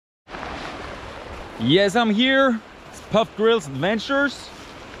Yes, I'm here. It's Cornels-Bogen Adventures.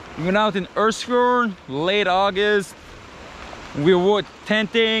 We went out in Ersfjorden, late August. We were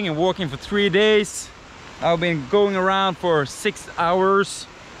tenting and walking for 3 days. I've been going around for 6 hours,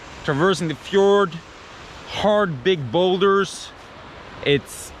 traversing the fjord. Hard, big boulders.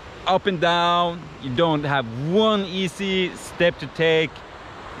 It's up and down. You don't have one easy step to take.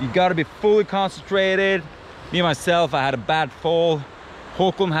 You gotta be fully concentrated. Me myself, I had a bad fall.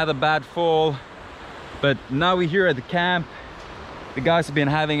 Håkon had a bad fall. But now we're here at the camp. The guys have been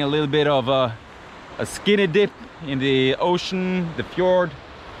having a little bit of a skinny dip in the ocean, the fjord.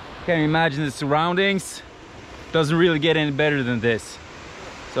 Can you imagine the surroundings? Doesn't really get any better than this.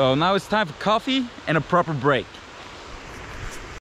 So now it's time for coffee and a proper break.